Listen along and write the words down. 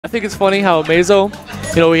I think it's funny how Amazo,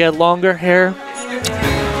 you know, he had longer hair,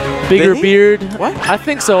 bigger beard. What? I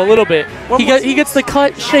think so, a little bit. He gets the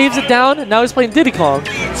cut, shaves it down, and now he's playing Diddy Kong.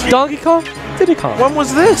 Donkey Kong? Diddy Kong. When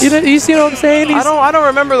was this? You see what I'm saying? I don't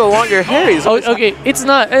remember the longer hair. Oh, okay, it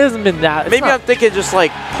hasn't been that. Maybe I'm thinking just like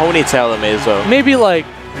ponytail Amazo. Maybe like,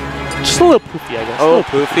 just a little poofy, I guess. Oh,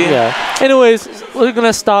 poofy? Yeah. Anyways, we're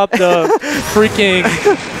gonna stop the freaking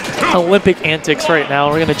Olympic antics right now.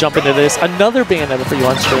 We're gonna jump into this. Another Bayonetta for you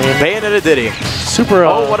on stream. Bayonetta Diddy. Super.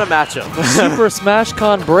 Oh, what a matchup. Super Smash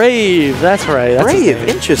Con Brave. That's right. That's Brave.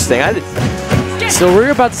 Interesting. So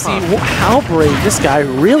we're about to see how brave this guy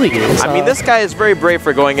really is. I mean, this guy is very brave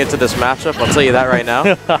for going into this matchup. I'll tell you that right now.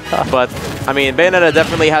 But, I mean, Bayonetta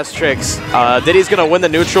definitely has tricks. Diddy's going to win the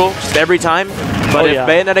neutral just every time. But if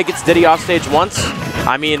Bayonetta gets Diddy off stage once,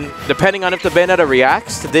 I mean, depending on if the Bayonetta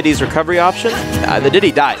reacts to Diddy's recovery option, the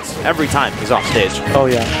Diddy dies every time he's off stage. Oh,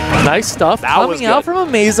 yeah. Nice stuff. Coming out from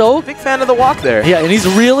Amazo. Big fan of the walk there. Yeah, and he's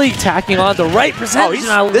really tacking on the right percentage.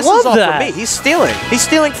 Oh, this is all for me. He's stealing. He's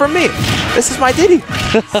stealing from me. This is my Diddy.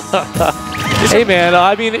 Hey, man,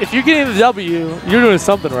 I mean, if you're getting the W, you're doing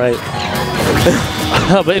something right.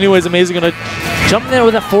 But anyways, Amazo going to jump in there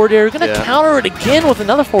with that forward air. Going to counter it again with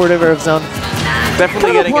another forward air of his own.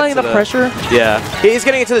 Definitely getting applying the pressure. Yeah, he's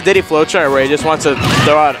getting into the Diddy flowchart where he just wants to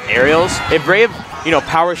throw out aerials. If Brave, you know,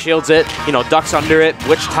 power shields it, you know, ducks under it,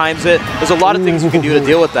 witch times it. There's a lot of things you can do to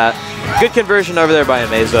deal with that. Good conversion over there by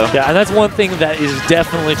Amazo. Yeah, and that's one thing that is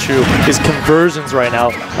definitely true, is conversions right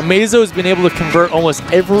now. Amazo has been able to convert almost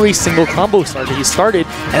every single combo start that he started,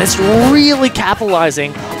 and it's really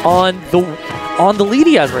capitalizing on the lead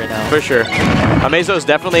he has right now. For sure. Amazo is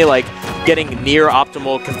definitely like getting near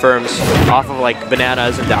optimal confirms off of like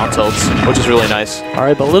bananas and down tilts, which is really nice. All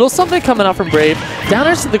right, but a little something coming out from Brave.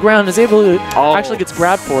 Downers to the ground is able to actually gets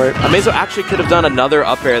grabbed for it. Amazo actually could have done another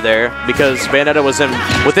up air there because Bayonetta was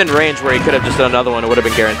within range where he could have just done another one. It would have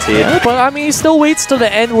been guaranteed. Yeah, but I mean, he still waits till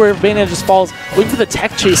the end where Bayonetta just falls. Waiting for the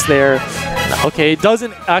tech chase there. Okay,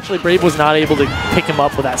 doesn't actually. Brave was not able to pick him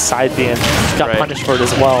up with that side beam. Got punished for it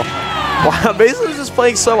as well. Wow, Amazo is just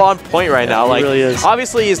playing so on point right now. Like, he really is.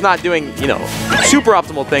 Obviously, he's not doing, you know, super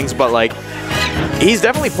optimal things, but like, he's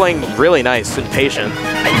definitely playing really nice and patient.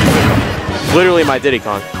 Literally my Diddy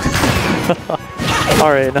Kong.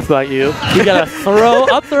 All right, enough about you. We got a throw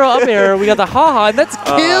up air. We got the haha, and that's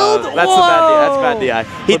killed. That's a bad DI.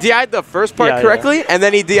 He DI'd the first part correctly, and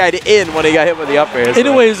then he DI'd in when he got hit with the up air.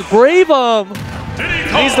 Anyways, Brave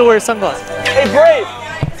needs to wear sunglasses. Hey, Brave.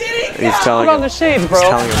 He's telling put on the shades, bro. He's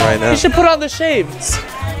telling him right now. You should put on the shades.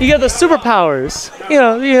 You got the superpowers. You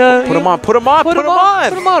know, put them on. Put them on. Put them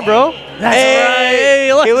on, bro.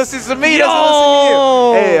 That's right. He listens to me. He doesn't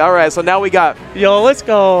listen to you. Hey, all right. So now we got. Yo, let's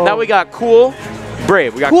go. Now we got Cool,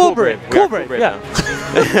 Brave. We got Cool Brave. Cool Brave. Yeah.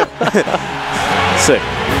 Sick.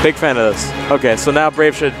 Big fan of this. Okay, so now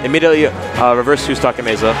Brave should immediately reverse two-stock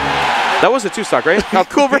Amazo. That was a two-stock, right? Oh,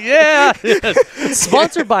 Cool Brave. Yeah.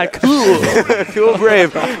 Sponsored by Cool. Cool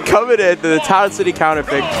Brave coming in to the Town City counter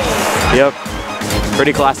pick. Yep.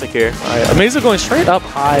 Pretty classic here. All right, Amazo going straight up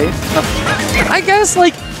high. I guess,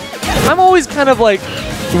 like, I'm always kind of like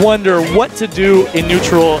wonder what to do in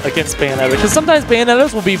neutral against Bayonetta, because sometimes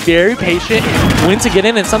Bayonettas will be very patient when to get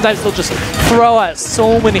in, and sometimes they'll just throw out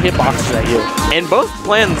so many hitboxes at you. And both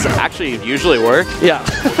plans actually usually work. Yeah.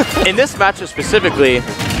 In this matchup specifically,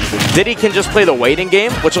 Diddy can just play the waiting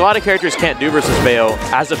game, which a lot of characters can't do versus Bayo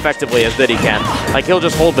as effectively as Diddy can. Like, he'll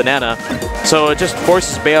just hold banana, so it just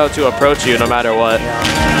forces Bayo to approach you no matter what.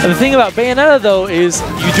 And the thing about Bayonetta, though, is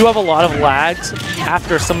you do have a lot of lags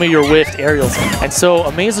after some of your whiffed aerials. And so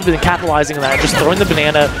Amazo's been capitalizing on that, just throwing the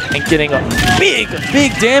banana and getting a big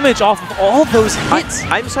damage off of all those hits.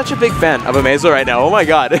 I'm such a big fan of Amazo right now. Oh my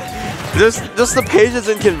god. just the patience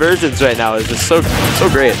and conversions right now is just so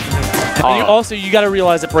great. And you got to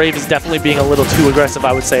realize that Brave is definitely being a little too aggressive,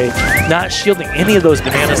 I would say. Not shielding any of those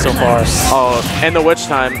bananas so far. Oh, and the witch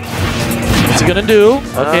time. What's he going to do?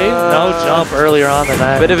 Okay, no jump earlier on than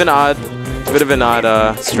that. Bit of an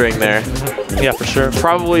odd string there. Yeah, for sure.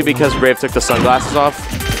 Probably because Brave took the sunglasses off.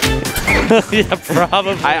 Yeah,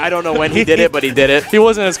 probably. I don't know when he did it, but he did it. He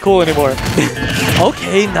wasn't as cool anymore.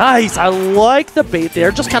 Okay, nice. I like the bait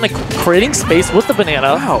there. Just kind of creating space with the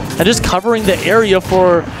banana. Wow. And just covering the area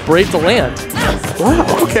for Brave to land. Wow,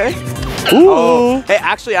 okay. Ooh. Oh. Hey,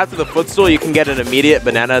 actually, after the footstool, you can get an immediate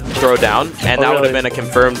banana throw down, and that would have been a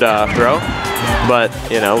confirmed throw. But,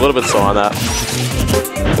 you know, a little bit slow on that.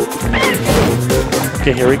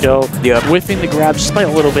 Okay, here we go. Yep. Whiffing the grab just by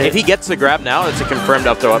a little bit. If he gets the grab now, it's a confirmed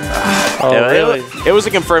up throw up. Oh, yeah, really? It was a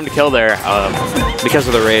confirmed kill there because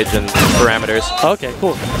of the rage and parameters. Okay,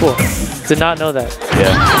 cool. Did not know that.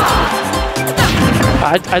 Yeah.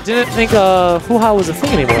 I didn't think Hoo-Ha was a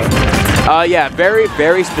thing anymore. Yeah, very,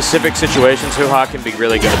 very specific situations. Hoo-Ha can be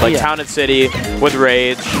really good. Like Town and City with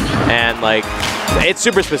Rage, and like, it's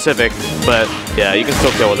super specific, but yeah, you can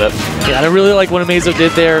still kill with it. Yeah, and I really like what Amazo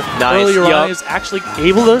did there. Nice. Earlier on, he was actually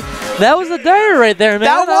able to. That was the dyer right there, man.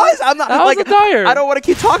 That was? I'm not, that like, was the dyer. I don't want to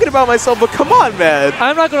keep talking about myself, but come on, man.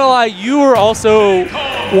 I'm not going to lie, you were also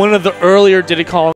one of the earlier Diddy Kong